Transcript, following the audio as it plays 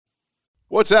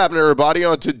What's happening, everybody?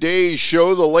 On today's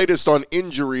show, the latest on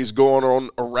injuries going on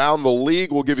around the league.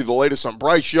 We'll give you the latest on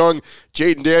Bryce Young,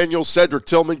 Jaden Daniels, Cedric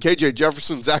Tillman, KJ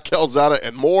Jefferson, Zach Calzada,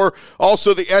 and more.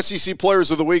 Also, the SEC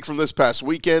Players of the Week from this past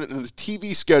weekend, and the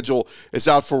TV schedule is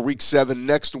out for Week 7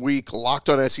 next week. Locked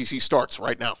on SEC starts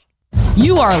right now.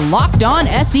 You are Locked On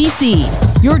SEC,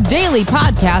 your daily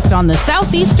podcast on the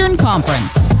Southeastern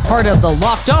Conference. Part of the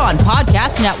Locked On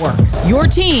Podcast Network, your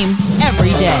team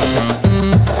every day.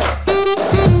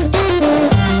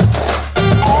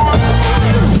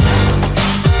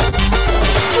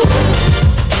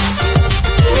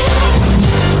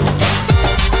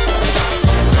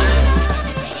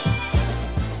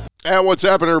 And what's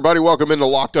happening, everybody? Welcome into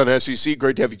Locked On SEC.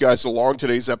 Great to have you guys along.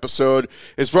 Today's episode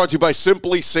is brought to you by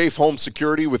Simply Safe Home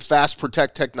Security with Fast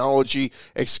Protect technology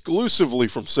exclusively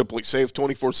from Simply Safe.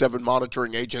 24/7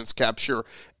 monitoring agents capture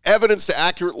evidence to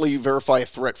accurately verify a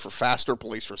threat for faster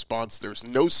police response. There's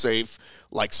no safe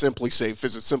like Simply Safe.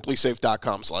 Visit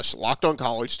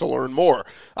simplysafe.com/LockedOnCollege to learn more.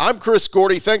 I'm Chris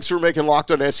Gordy. Thanks for making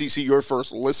Locked On SEC your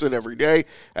first listen every day.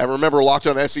 And remember, Locked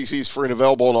On SEC is free and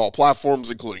available on all platforms,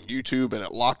 including YouTube and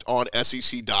at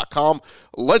LockedOnSEC.com.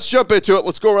 Let's jump into it.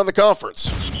 Let's go around the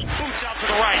conference. Boots out to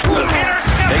the right.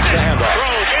 Takes the handoff.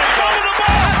 Throws in front of the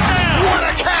ball. What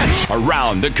a catch.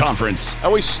 Around the conference.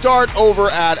 And we start over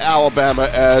at Alabama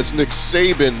as Nick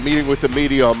Saban meeting with the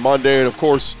media on Monday. And, of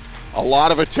course, a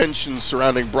lot of attention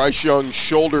surrounding Bryce Young's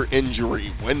shoulder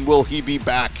injury. When will he be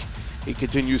back? He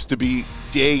continues to be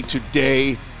day to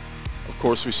day. Of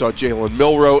course, we saw Jalen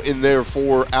Milroe in there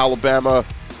for Alabama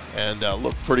and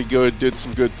looked pretty good, did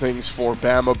some good things for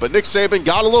Bama. But Nick Saban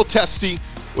got a little testy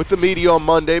with the media on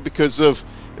Monday because of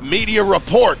media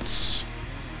reports.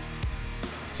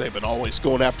 Saban always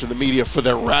going after the media for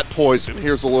their rat poison.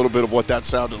 Here's a little bit of what that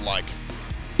sounded like.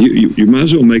 You might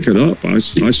as well make it up. I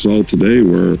saw today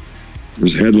where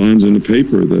there's headlines in the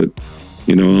paper that,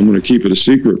 I'm going to keep it a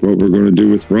secret what we're going to do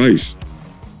with Bryce.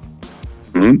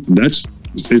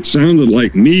 It sounded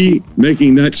like me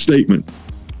making that statement,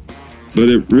 but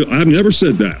I've never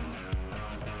said that.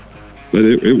 But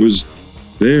it was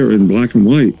there in black and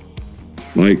white,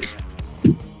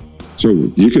 so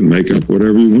you can make up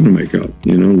whatever you want to make up.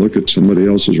 Look at somebody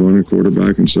else's running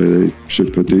quarterback and say they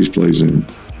should put these plays in.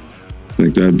 I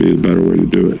think that'd be a better way to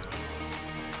do it.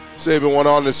 Saban went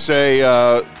on to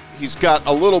say he's got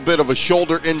a little bit of a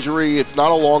shoulder injury. It's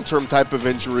not a long-term type of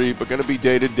injury, but going to be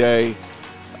day-to-day.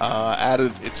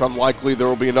 Added, it's unlikely there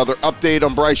will be another update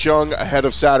on Bryce Young ahead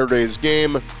of Saturday's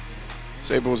game.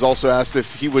 Saban was also asked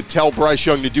if he would tell Bryce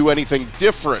Young to do anything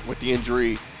different with the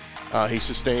injury he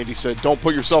sustained. He said, don't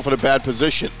put yourself in a bad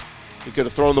position. He could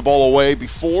have thrown the ball away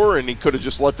before, and he could have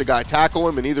just let the guy tackle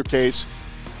him. In either case,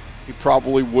 he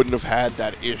probably wouldn't have had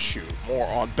that issue. More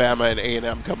on Bama and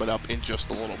A&M coming up in just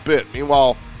a little bit.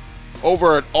 Meanwhile,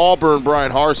 over at Auburn,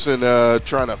 Brian Harsin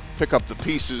trying to pick up the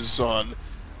pieces on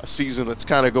a season that's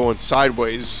kind of going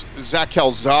sideways. Zach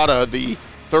Calzada, the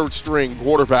third-string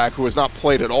quarterback who has not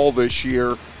played at all this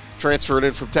year, transferred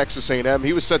in from Texas A&M.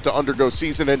 He was set to undergo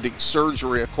season-ending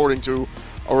surgery, according to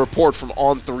a report from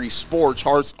On3 Sports.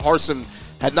 Harsin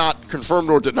had not confirmed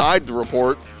or denied the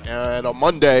report, and on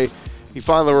Monday, he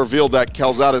finally revealed that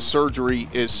Calzada's surgery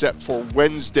is set for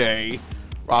Wednesday.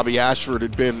 Robbie Ashford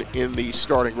had been in the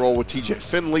starting role with TJ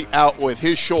Finley out with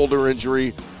his shoulder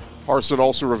injury. Harsin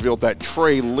also revealed that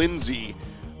Trey Lindsey,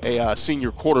 a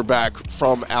senior quarterback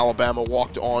from Alabama,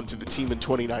 walked on to the team in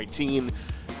 2019.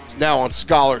 He's now on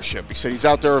scholarship. He said he's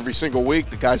out there every single week.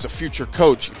 The guy's a future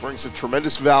coach. He brings a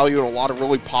tremendous value and a lot of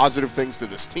really positive things to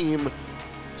this team.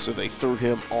 So they threw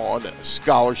him on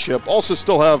scholarship. Also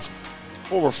still have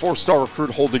former four-star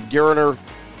recruit Holden Geriner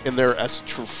in there as a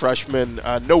true freshman.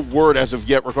 No word as of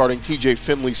yet regarding TJ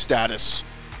Finley's status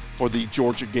for the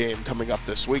Georgia game coming up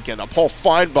this weekend. Paul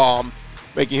Feinbaum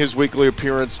making his weekly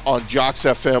appearance on Jocks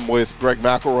FM with Greg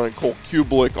McElroy and Colt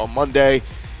Kublik on Monday.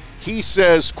 He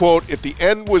says, quote, if the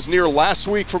end was near last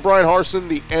week for Brian Harsin,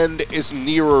 the end is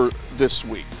nearer this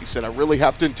week. He said, I really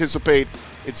have to anticipate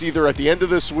it's either at the end of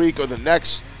this week or the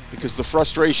next because the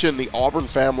frustration in the Auburn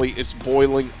family is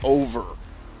boiling over.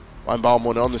 Feinbaum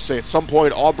went on to say, at some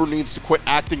point, Auburn needs to quit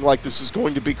acting like this is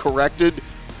going to be corrected.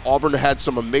 Auburn had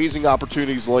some amazing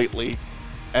opportunities lately,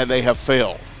 and they have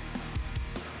failed.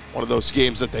 One of those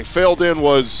games that they failed in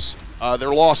was their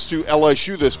loss to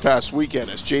LSU this past weekend,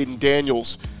 as Jaden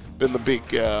Daniels been the big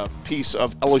piece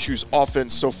of LSU's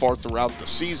offense so far throughout the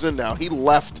season. Now, he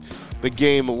left the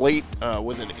game late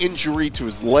with an injury to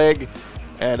his leg,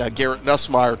 and Garrett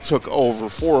Nussmeier took over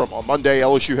for him. On Monday,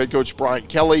 LSU head coach Brian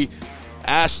Kelly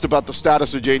asked about the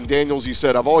status of Jaden Daniels. He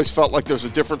said, I've always felt like there's a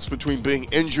difference between being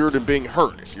injured and being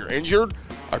hurt. If you're injured,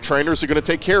 Our trainers are going to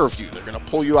take care of you. They're going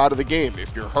to pull you out of the game.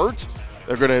 If you're hurt,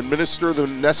 they're going to administer the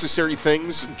necessary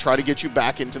things and try to get you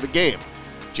back into the game.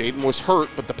 Jaden was hurt,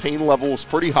 but the pain level was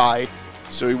pretty high,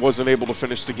 so he wasn't able to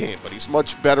finish the game. But he's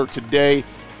much better today,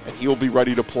 and he will be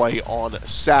ready to play on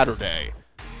Saturday.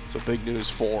 So big news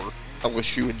for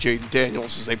LSU and Jaden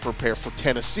Daniels as they prepare for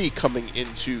Tennessee coming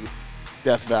into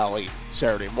Death Valley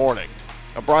Saturday morning.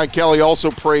 Now, Brian Kelly also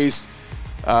praised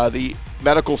the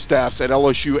medical staffs at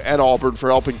LSU and Auburn for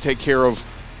helping take care of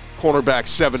cornerback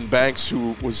Sevyn Banks,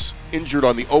 who was injured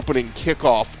on the opening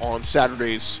kickoff on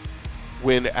Saturday's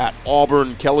win at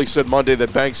Auburn. Kelly said Monday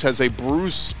that Banks has a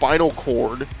bruised spinal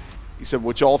cord. He said,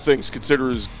 which all things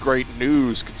considered is great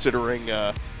news, considering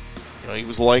he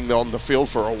was laying on the field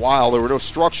for a while. There were no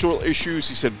structural issues.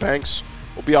 He said Banks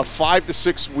will be out 5 to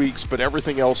 6 weeks, but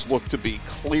everything else looked to be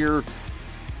clear.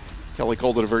 Kelly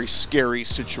called it a very scary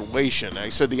situation. Now, he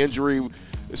said the injury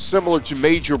is similar to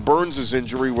Major Burns'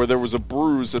 injury, where there was a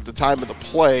bruise at the time of the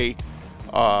play.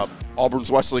 Auburn's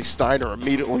Wesley Steiner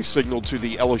immediately signaled to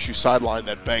the LSU sideline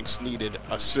that Banks needed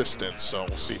assistance. So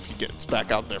we'll see if he gets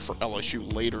back out there for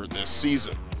LSU later this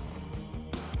season.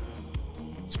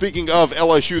 Speaking of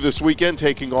LSU this weekend,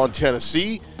 taking on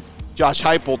Tennessee, Josh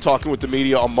Heupel talking with the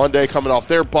media on Monday, coming off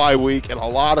their bye week, and a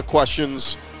lot of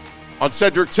questions on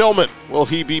Cedric Tillman. Will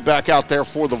he be back out there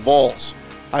for the Vols?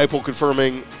 Heupel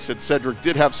confirming, said Cedric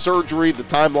did have surgery. The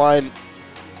timeline,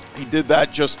 he did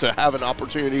that just to have an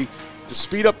opportunity to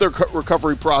speed up their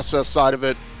recovery process side of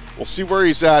it. We'll see where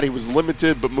he's at. He was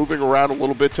limited, but moving around a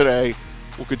little bit today.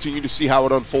 We'll continue to see how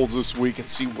it unfolds this week and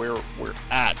see where we're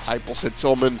at. Heupel said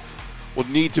Tillman will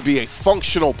need to be a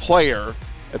functional player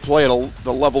and play at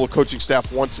the level the coaching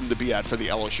staff wants him to be at for the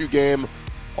LSU game.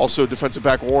 Also, defensive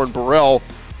back Warren Burrell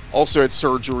also had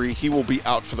surgery. He will be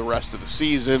out for the rest of the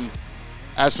season.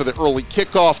 As for the early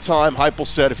kickoff time, Heupel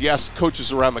said if you ask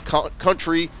coaches around the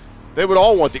country, they would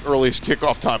all want the earliest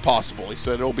kickoff time possible. He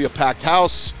said it'll be a packed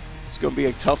house. It's going to be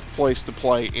a tough place to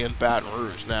play in Baton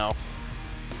Rouge. Now,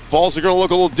 Vols are going to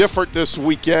look a little different this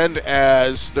weekend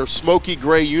as their smoky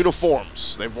gray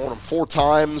uniforms. They've worn them 4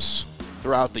 times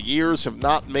throughout the years, have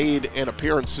not made an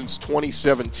appearance since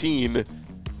 2017.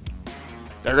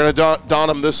 They're going to don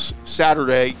them this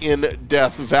Saturday in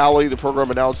Death Valley. The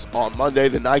program announced on Monday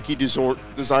the Nike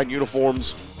design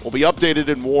uniforms will be updated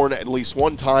and worn at least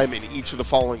one time in each of the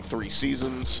following 3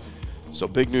 seasons. So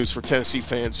big news for Tennessee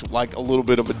fans who like a little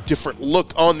bit of a different look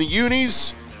on the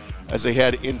unis as they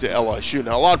head into LSU.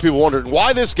 Now, a lot of people wondering,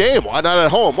 why this game? Why not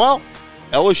at home? Well,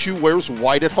 LSU wears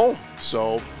white at home,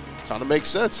 so kind of makes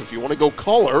sense. If you want to go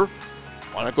color,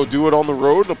 why not go do it on the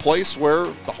road in a place where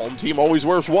the home team always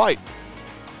wears white?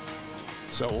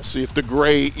 So we'll see if the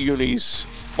gray unis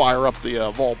fire up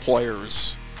the Vol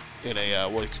players in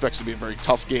what expects to be a very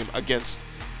tough game against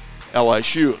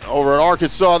LSU. Over at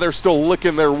Arkansas, they're still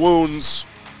licking their wounds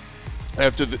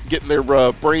after getting their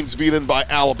brains beaten by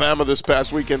Alabama this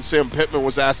past weekend. Sam Pittman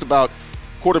was asked about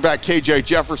quarterback KJ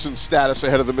Jefferson's status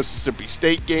ahead of the Mississippi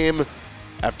State game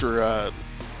after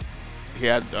he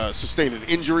had sustained an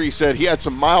injury. He said he had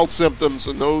some mild symptoms,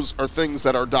 and those are things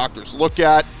that our doctors look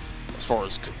at. As far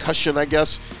as concussion, I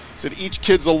guess. He said each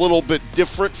kid's a little bit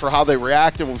different for how they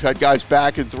react, and we've had guys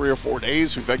back in 3 or 4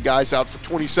 days. We've had guys out for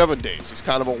 27 days. It's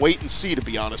kind of a wait and see, to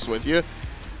be honest with you.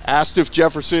 Asked if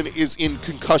Jefferson is in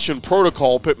concussion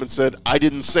protocol, Pittman said, I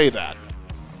didn't say that.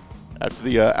 After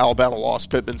the Alabama loss,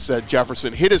 Pittman said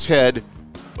Jefferson hit his head,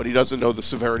 but he doesn't know the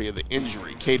severity of the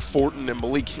injury. Cade Fortin and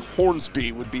Malik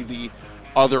Hornsby would be the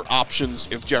other options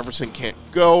if Jefferson can't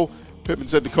go. Pittman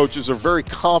said the coaches are very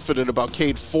confident about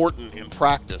Cade Fortin in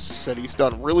practice. He said he's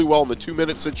done really well in the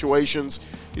 2-minute situations.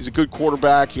 He's a good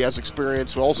quarterback. He has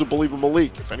experience. We also believe in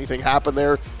Malik. If anything happened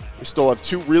there, we still have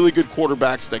 2 really good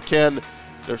quarterbacks that can.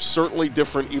 They're certainly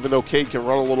different, even though Cade can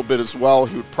run a little bit as well.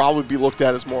 He would probably be looked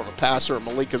at as more of a passer and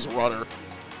Malik as a runner,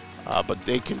 but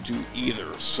they can do either.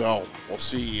 So we'll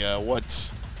see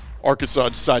what Arkansas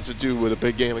decides to do with a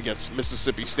big game against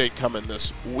Mississippi State coming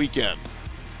this weekend.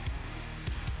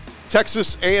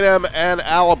 Texas A&M and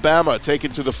Alabama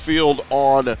taken to the field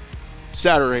on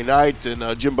Saturday night,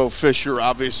 and Jimbo Fisher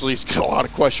obviously has got a lot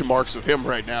of question marks with him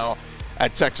right now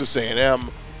at Texas A&M,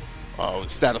 the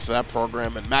status of that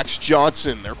program. And Max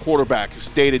Johnson, their quarterback, is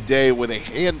day-to-day with a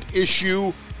hand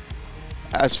issue.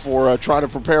 As for trying to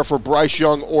prepare for Bryce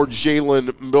Young or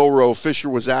Jalen Milroe, Fisher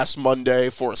was asked Monday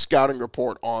for a scouting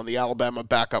report on the Alabama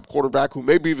backup quarterback, who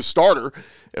may be the starter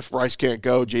if Bryce can't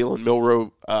go. Jalen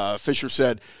Milroe, Fisher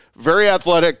said, very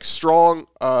athletic, strong,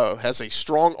 has a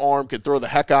strong arm, can throw the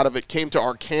heck out of it, came to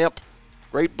our camp,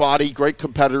 great body, great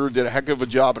competitor, did a heck of a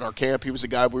job in our camp. He was a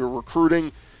guy we were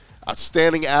recruiting,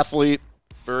 outstanding athlete,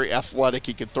 very athletic,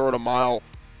 he can throw it a mile.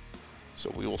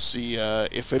 So we will see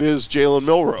if it is Jalen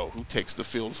Milroe who takes the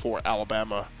field for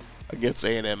Alabama against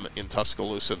A&M in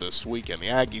Tuscaloosa this weekend. The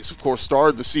Aggies, of course,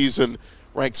 started the season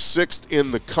ranked 6th in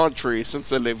the country. Since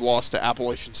then, they've lost to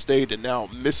Appalachian State and now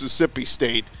Mississippi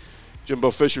State.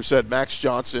 Jimbo Fisher said Max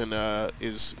Johnson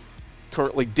is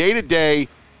currently day-to-day,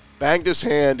 banged his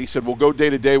hand. He said, we'll go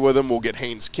day-to-day with him. We'll get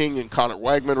Haynes King and Connor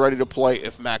Wagman ready to play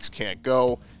if Max can't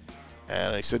go.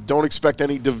 And he said, don't expect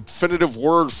any definitive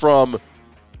word from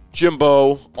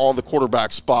Jimbo on the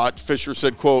quarterback spot. Fisher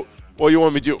said, quote, well, you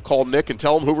want me to call Nick and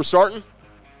tell him who we're starting?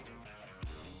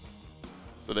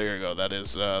 So there you go. That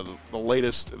is the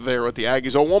latest there at the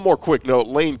Aggies. Oh, one more quick note.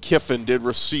 Lane Kiffin did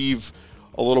receive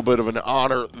a little bit of an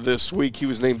honor this week. He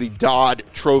was named the Dodd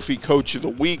Trophy Coach of the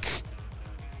Week.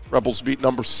 Rebels beat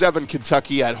number 7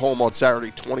 Kentucky at home on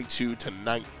Saturday,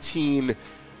 22-19. It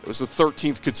was the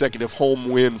 13th consecutive home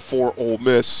win for Ole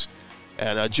Miss.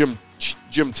 And Jim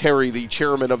Terry, the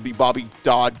chairman of the Bobby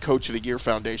Dodd Coach of the Year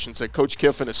Foundation, said Coach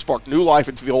Kiffin has sparked new life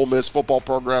into the Ole Miss football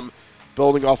program,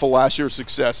 building off of last year's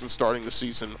success and starting the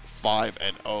season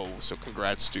 5-0. So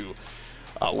congrats to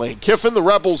Lane Kiffin. The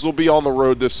Rebels will be on the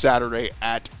road this Saturday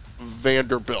at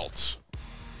Vanderbilt.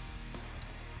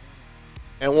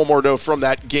 And one more note from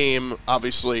that game.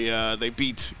 Obviously, they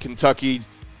beat Kentucky.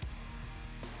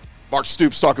 Mark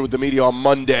Stoops, talking with the media on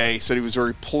Monday, said he was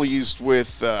very pleased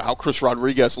with how Chris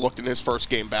Rodriguez looked in his first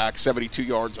game back, 72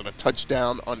 yards and a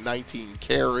touchdown on 19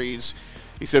 carries.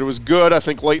 He said it was good. I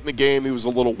think late in the game he was a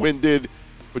little winded,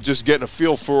 but just getting a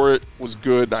feel for it was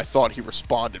good, and I thought he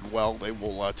responded well. They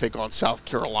will take on South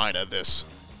Carolina this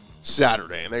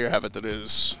Saturday. And there you have it. That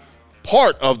is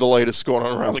part of the latest going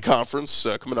on around the conference.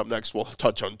 Coming up next, we'll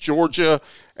touch on Georgia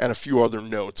and a few other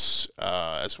notes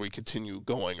as we continue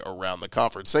going around the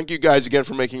conference. Thank you guys again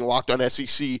for making Locked On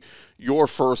SEC your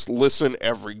first listen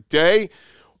every day.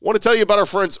 Want to tell you about our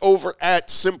friends over at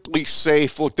Simply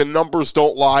Safe. Look, the numbers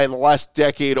don't lie. In the last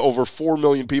decade, over 4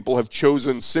 million people have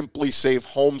chosen Simply Safe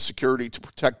home security to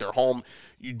protect their home.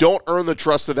 You don't earn the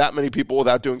trust of that many people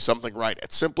without doing something right.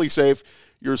 At Simply Safe,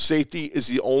 your safety is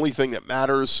the only thing that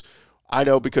matters. I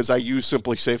know because I use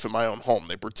Simply Safe in my own home.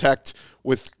 They protect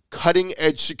with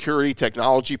cutting-edge security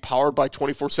technology powered by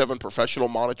 24/7 professional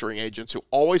monitoring agents who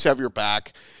always have your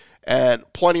back, and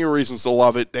plenty of reasons to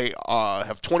love it. They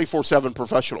have 24/7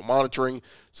 professional monitoring.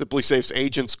 Simply Safe's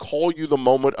agents call you the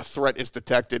moment a threat is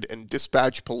detected and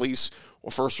dispatch police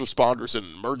or first responders in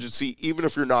an emergency, even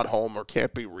if you're not home or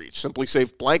can't be reached. Simply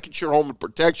Safe blankets your home with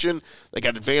protection. They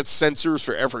got advanced sensors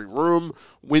for every room,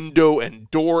 window, and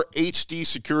door, HD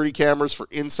security cameras for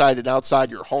inside and outside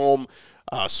your home,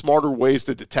 smarter ways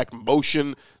to detect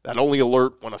motion that only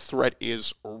alert when a threat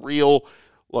is real.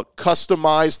 Look,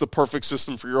 customize the perfect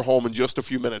system for your home in just a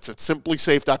few minutes at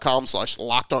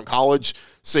simplysafe.com/lockedoncollege.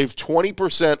 Save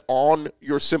 20% on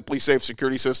your Simply Safe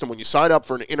security system when you sign up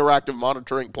for an interactive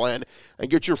monitoring plan and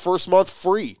get your first month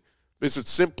free. Visit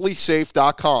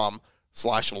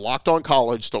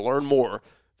simplysafe.com/lockedoncollege to learn more.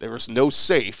 There is no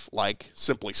safe like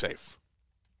Simply Safe.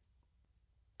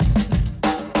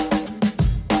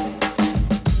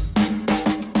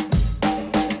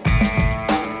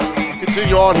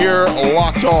 Continue on here,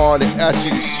 Locked On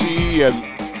SEC, and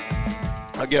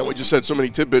again, we just had so many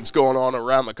tidbits going on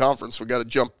around the conference. We got to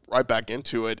jump right back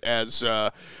into it as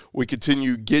we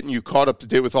continue getting you caught up to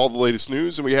date with all the latest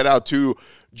news, and we head out to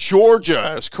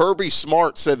Georgia as Kirby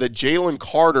Smart said that Jalen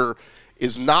Carter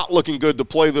is not looking good to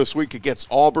play this week against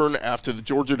Auburn after the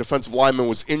Georgia defensive lineman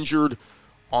was injured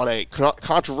on a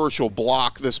controversial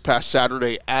block this past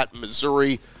Saturday at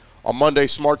Missouri. On Monday,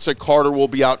 Smart said Carter will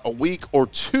be out a week or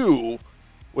two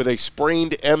with a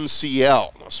sprained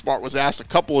MCL. Now, Smart was asked a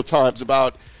couple of times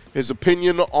about his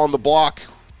opinion on the block.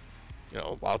 You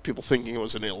know, a lot of people thinking it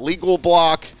was an illegal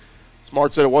block.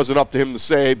 Smart said it wasn't up to him to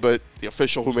say, but the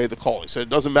official who made the call, he said, it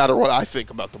doesn't matter what I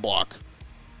think about the block.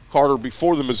 Carter,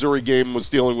 before the Missouri game, was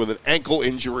dealing with an ankle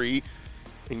injury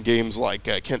in games like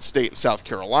Kent State and South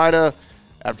Carolina.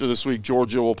 After this week,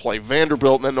 Georgia will play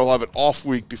Vanderbilt, and then they'll have an off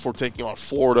week before taking on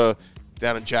Florida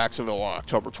down in Jacksonville on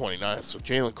October 29th. So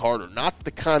Jalen Carter, not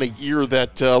the kind of year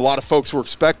that a lot of folks were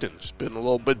expecting. Just been a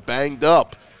little bit banged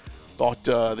up. Thought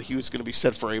that he was going to be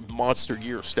set for a monster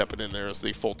year stepping in there as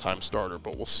the full-time starter,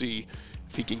 but we'll see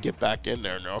if he can get back in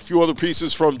there. Now, a few other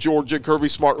pieces from Georgia. Kirby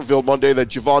Smart revealed Monday that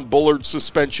Javon Bullard's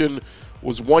suspension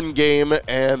was one game,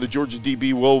 and the Georgia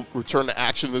DB will return to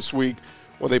action this week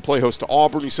when they play host to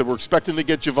Auburn. He said, we're expecting to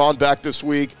get Javon back this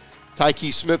week.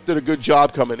 Tyke Smith did a good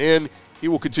job coming in. He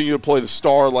will continue to play the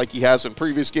star like he has in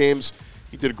previous games.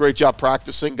 He did a great job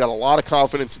practicing, got a lot of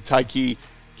confidence in Tyke,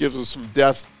 gives us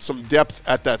some depth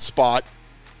at that spot.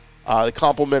 They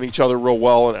complement each other real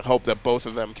well, and I hope that both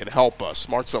of them can help us.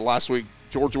 Smart said last week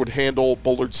Georgia would handle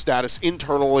Bullard's status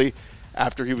internally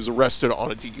after he was arrested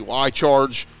on a DUI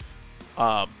charge.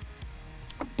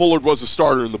 Bullard was a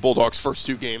starter in the Bulldogs' first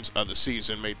 2 games of the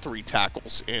season, made 3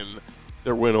 tackles in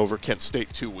their win over Kent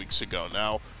State 2 weeks ago.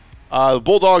 Now, the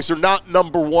Bulldogs are not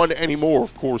number 1 anymore.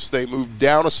 Of course, they moved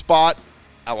down a spot.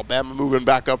 Alabama moving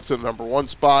back up to the number 1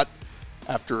 spot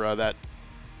after that,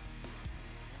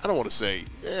 I don't want to say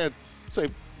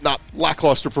not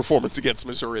lackluster performance against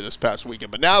Missouri this past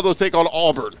weekend. But now they'll take on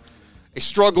Auburn, a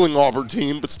struggling Auburn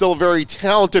team, but still a very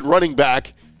talented running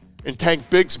back in Tank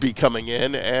Bigsby coming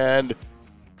in. And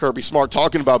Kirby Smart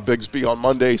talking about Bigsby on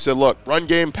Monday. He said, look, run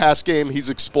game, pass game, he's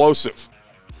explosive.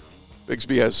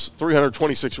 Bigsby has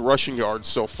 326 rushing yards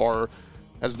so far,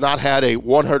 has not had a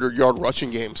 100-yard rushing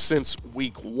game since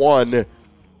week 1.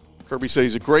 Kirby said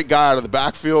he's a great guy out of the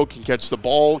backfield, can catch the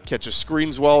ball, catches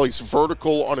screens well. He's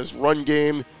vertical on his run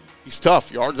game. He's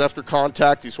tough, yards after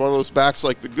contact. He's one of those backs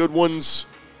like the good ones.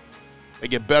 They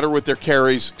get better with their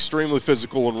carries, extremely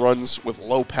physical, and runs with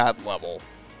low pad level.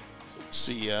 So let's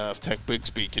see if Tank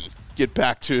Bigsby can get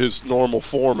back to his normal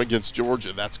form against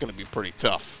Georgia. That's going to be pretty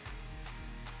tough.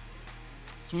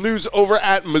 Some news over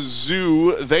at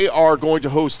Mizzou. They are going to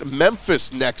host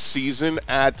Memphis next season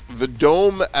at the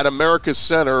Dome at America's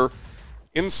Center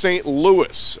in St.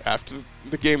 Louis after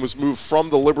the game was moved from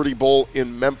the Liberty Bowl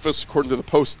in Memphis. According to the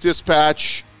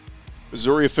Post-Dispatch,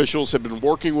 Missouri officials have been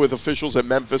working with officials at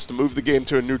Memphis to move the game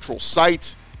to a neutral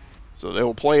site, so they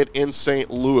will play it in St.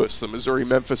 Louis. The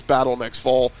Missouri-Memphis battle next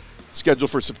fall,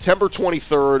 scheduled for September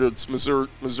 23rd. It's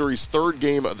Missouri's 3rd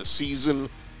game of the season.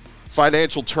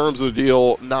 Financial terms of the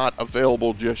deal not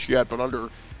available just yet, but under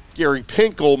Gary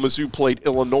Pinkel, Mizzou played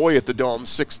Illinois at the Dome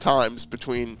 6 times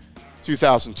between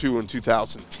 2002 and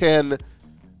 2010.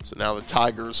 So now the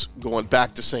Tigers going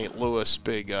back to St. Louis,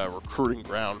 big recruiting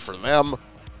ground for them.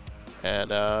 And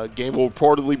game will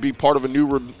reportedly be part of a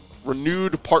new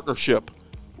renewed partnership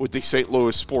with the St.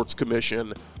 Louis Sports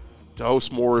Commission to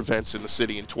host more events in the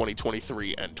city in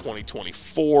 2023 and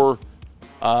 2024.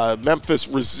 Memphis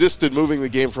resisted moving the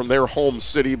game from their home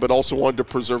city, but also wanted to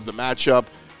preserve the matchup.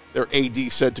 Their AD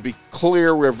said, to be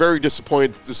clear, we are very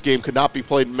disappointed that this game could not be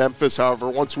played in Memphis. However,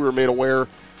 once we were made aware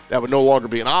that would no longer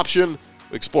be an option,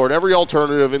 we explored every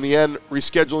alternative. In the end,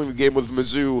 rescheduling the game with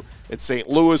Mizzou at St.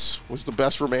 Louis was the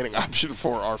best remaining option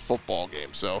for our football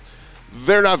game. So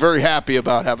they're not very happy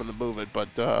about having to move it, but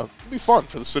it'll be fun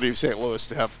for the city of St. Louis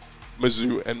to have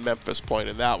Mizzou and Memphis playing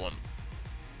in that one.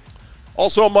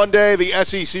 Also on Monday, the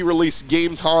SEC released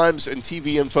game times and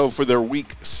TV info for their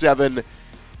Week 7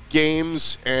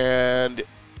 games, and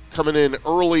coming in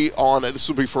early on, this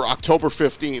will be for October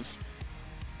 15th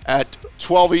at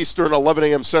 12 Eastern, 11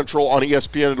 a.m. Central on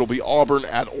ESPN. It'll be Auburn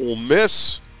at Ole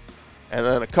Miss. And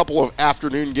then a couple of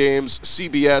afternoon games.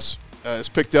 CBS has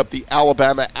picked up the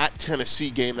Alabama at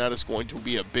Tennessee game. That is going to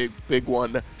be a big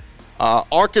one.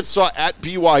 Arkansas at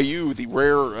BYU, the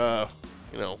rare,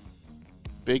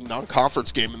 big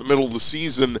non-conference game in the middle of the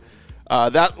season.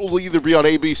 That will either be on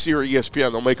ABC or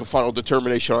ESPN. They'll make a final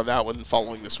determination on that one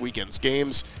following this weekend's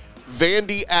games.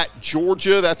 Vandy at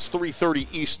Georgia, that's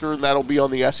 3:30 Eastern. That'll be on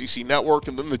the SEC Network.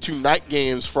 And then the 2 night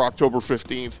games for October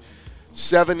 15th,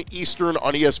 7 Eastern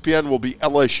on ESPN will be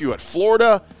LSU at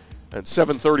Florida. And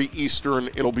 7:30 Eastern,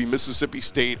 it'll be Mississippi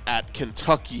State at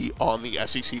Kentucky on the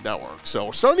SEC Network. So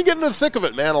we're starting to get into the thick of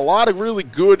it, man. A lot of really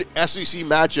good SEC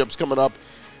matchups coming up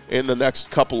in the next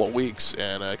couple of weeks,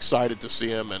 and excited to see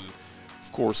them. And,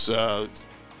 of course, a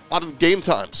lot of game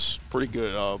times, pretty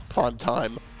good prime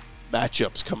time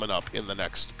matchups coming up in the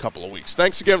next couple of weeks.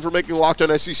 Thanks again for making Locked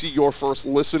On SEC your first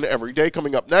listen every day.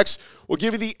 Coming up next, we'll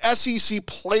give you the SEC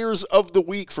Players of the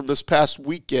Week from this past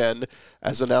weekend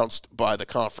as announced by the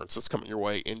conference. That's coming your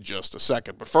way in just a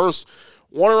second. But first,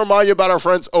 I want to remind you about our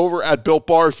friends over at Built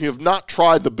Bar. If you have not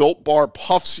tried the Built Bar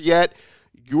Puffs yet,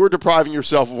 you are depriving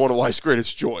yourself of one of life's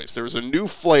greatest joys. There is a new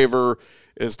flavor.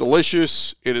 It is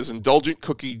delicious. It is indulgent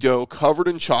cookie dough covered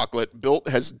in chocolate. Built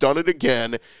has done it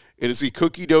again. It is the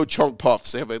cookie dough chunk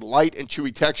puffs. They have a light and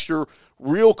chewy texture,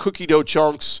 real cookie dough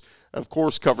chunks, and of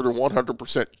course covered in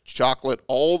 100% chocolate.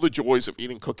 All the joys of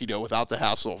eating cookie dough without the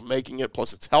hassle of making it.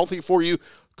 Plus, it's healthy for you.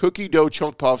 Cookie dough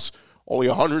chunk puffs, only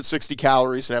 160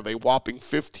 calories, and have a whopping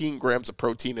 15 grams of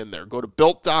protein in there. Go to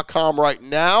Built.com right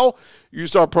now.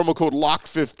 Use our promo code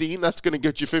LOCKED15. That's going to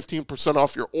get you 15%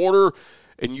 off your order,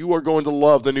 and you are going to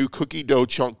love the new cookie dough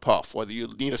chunk puff. Whether you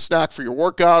need a snack for your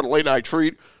workout, a late-night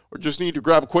treat, or just need to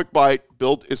grab a quick bite,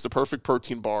 Built is the perfect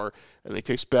protein bar, and they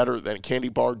taste better than a candy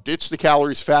bar. Ditch the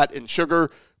calories, fat, and sugar.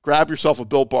 Grab yourself a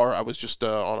Built bar. I was just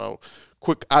on a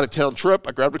quick out-of-town trip.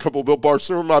 I grabbed a couple of Built bars,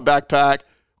 threw them in my backpack,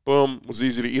 Boom. Was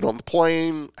easy to eat on the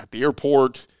plane, at the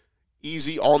airport,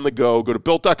 easy on the go. Go to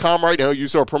Built.com right now.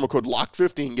 Use our promo code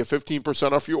LOCK15. Get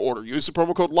 15% off your order. Use the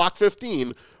promo code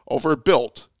LOCK15 over at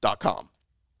Built.com.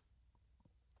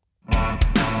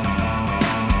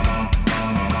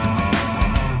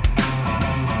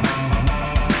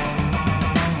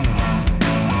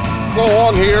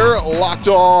 Along here, Locked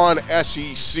On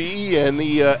SEC, and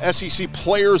the SEC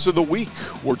Players of the Week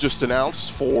were just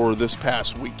announced for this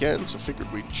past weekend, so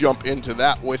figured we'd jump into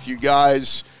that with you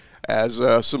guys as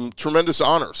some tremendous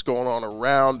honors going on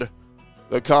around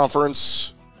the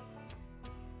conference.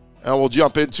 And we'll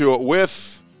jump into it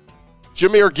with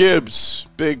Jahmyr Gibbs,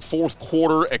 big fourth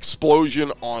quarter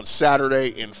explosion on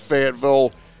Saturday in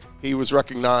Fayetteville. He was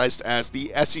recognized as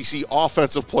the SEC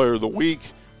Offensive Player of the Week.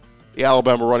 The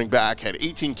Alabama running back had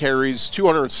 18 carries,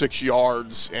 206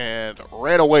 yards, and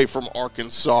ran away from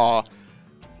Arkansas.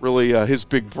 Really his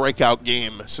big breakout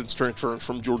game since transferring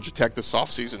from Georgia Tech this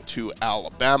offseason to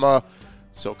Alabama.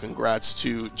 So congrats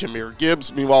to Jahmyr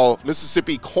Gibbs. Meanwhile,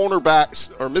 Mississippi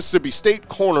State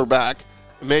cornerback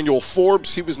Emmanuel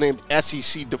Forbes, he was named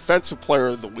SEC Defensive Player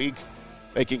of the Week,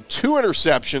 making 2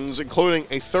 interceptions, including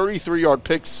a 33-yard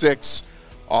pick six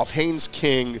off Haynes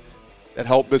King that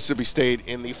helped Mississippi State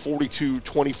in the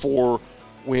 42-24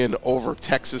 win over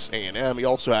Texas A&M. He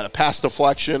also had a pass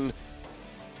deflection.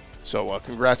 So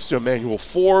congrats to Emmanuel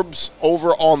Forbes.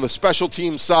 Over on the special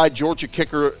teams side, Georgia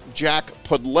kicker Jack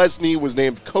Podlesny was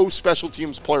named Co-Special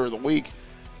Teams Player of the Week.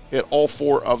 Hit all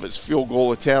 4 of his field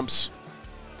goal attempts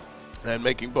and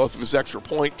making both of his extra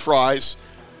point tries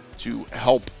to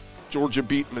help Georgia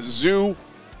beat Mizzou.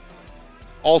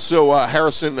 Also,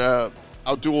 Harrison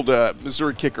outdueled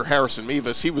Missouri kicker Harrison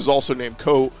Mevis. He was also named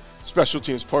Co-Special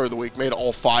Teams Player of the Week, made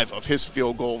all 5 of his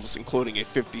field goals, including a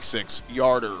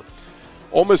 56-yarder.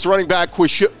 Ole Miss running back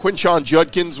Quinshon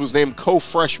Judkins was named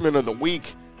Co-Freshman of the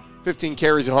Week. 15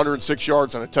 carries, 106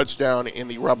 yards, and a touchdown in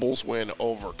the Rebels win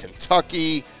over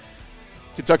Kentucky.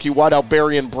 Kentucky wideout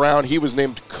Barian Brown, he was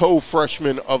named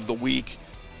Co-Freshman of the Week.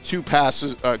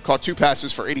 Caught 2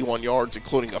 passes for 81 yards,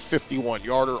 including a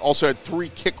 51-yarder. Also had 3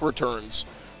 kick returns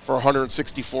for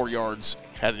 164 yards.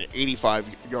 Had an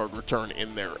 85-yard return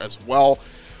in there as well.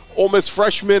 Ole Miss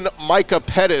freshman Micah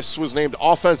Pettis was named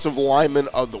Offensive Lineman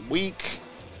of the Week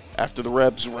after the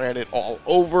Rebs ran it all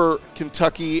over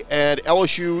Kentucky. And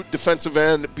LSU defensive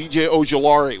end B.J.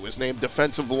 Ojulari was named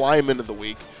Defensive Lineman of the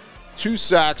Week. 2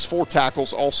 sacks, 4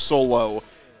 tackles, all solo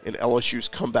in LSU's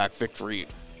comeback victory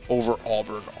over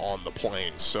Auburn on the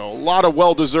Plains. So a lot of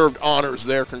well-deserved honors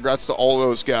there. Congrats to all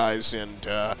those guys,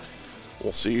 and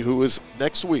we'll see who is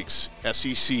next week's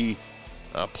SEC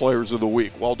Players of the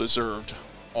Week. Well-deserved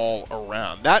all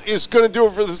around. That is going to do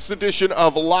it for this edition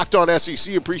of Locked On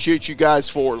SEC. Appreciate you guys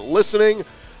for listening.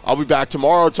 I'll be back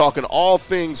tomorrow talking all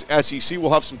things SEC.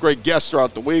 We'll have some great guests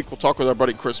throughout the week. We'll talk with our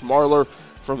buddy Chris Marler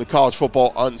from the College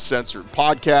Football Uncensored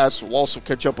podcast. We'll also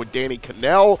catch up with Danny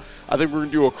Cannell. I think we're going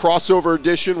to do a crossover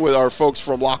edition with our folks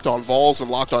from Locked On Vols and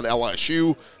Locked On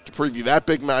LSU to preview that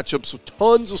big matchup. So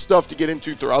tons of stuff to get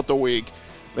into throughout the week.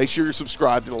 Make sure you're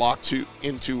subscribed and locked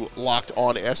into Locked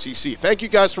On SEC. Thank you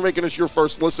guys for making us your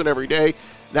first listen every day.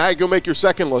 Now you go make your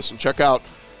second listen. Check out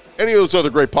any of those other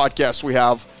great podcasts we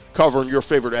have covering your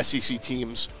favorite SEC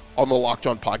teams on the Locked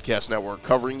On Podcast Network,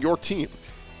 covering your team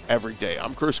every day.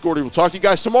 I'm Chris Gordy. We'll talk to you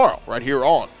guys tomorrow right here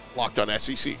on Locked On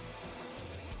SEC.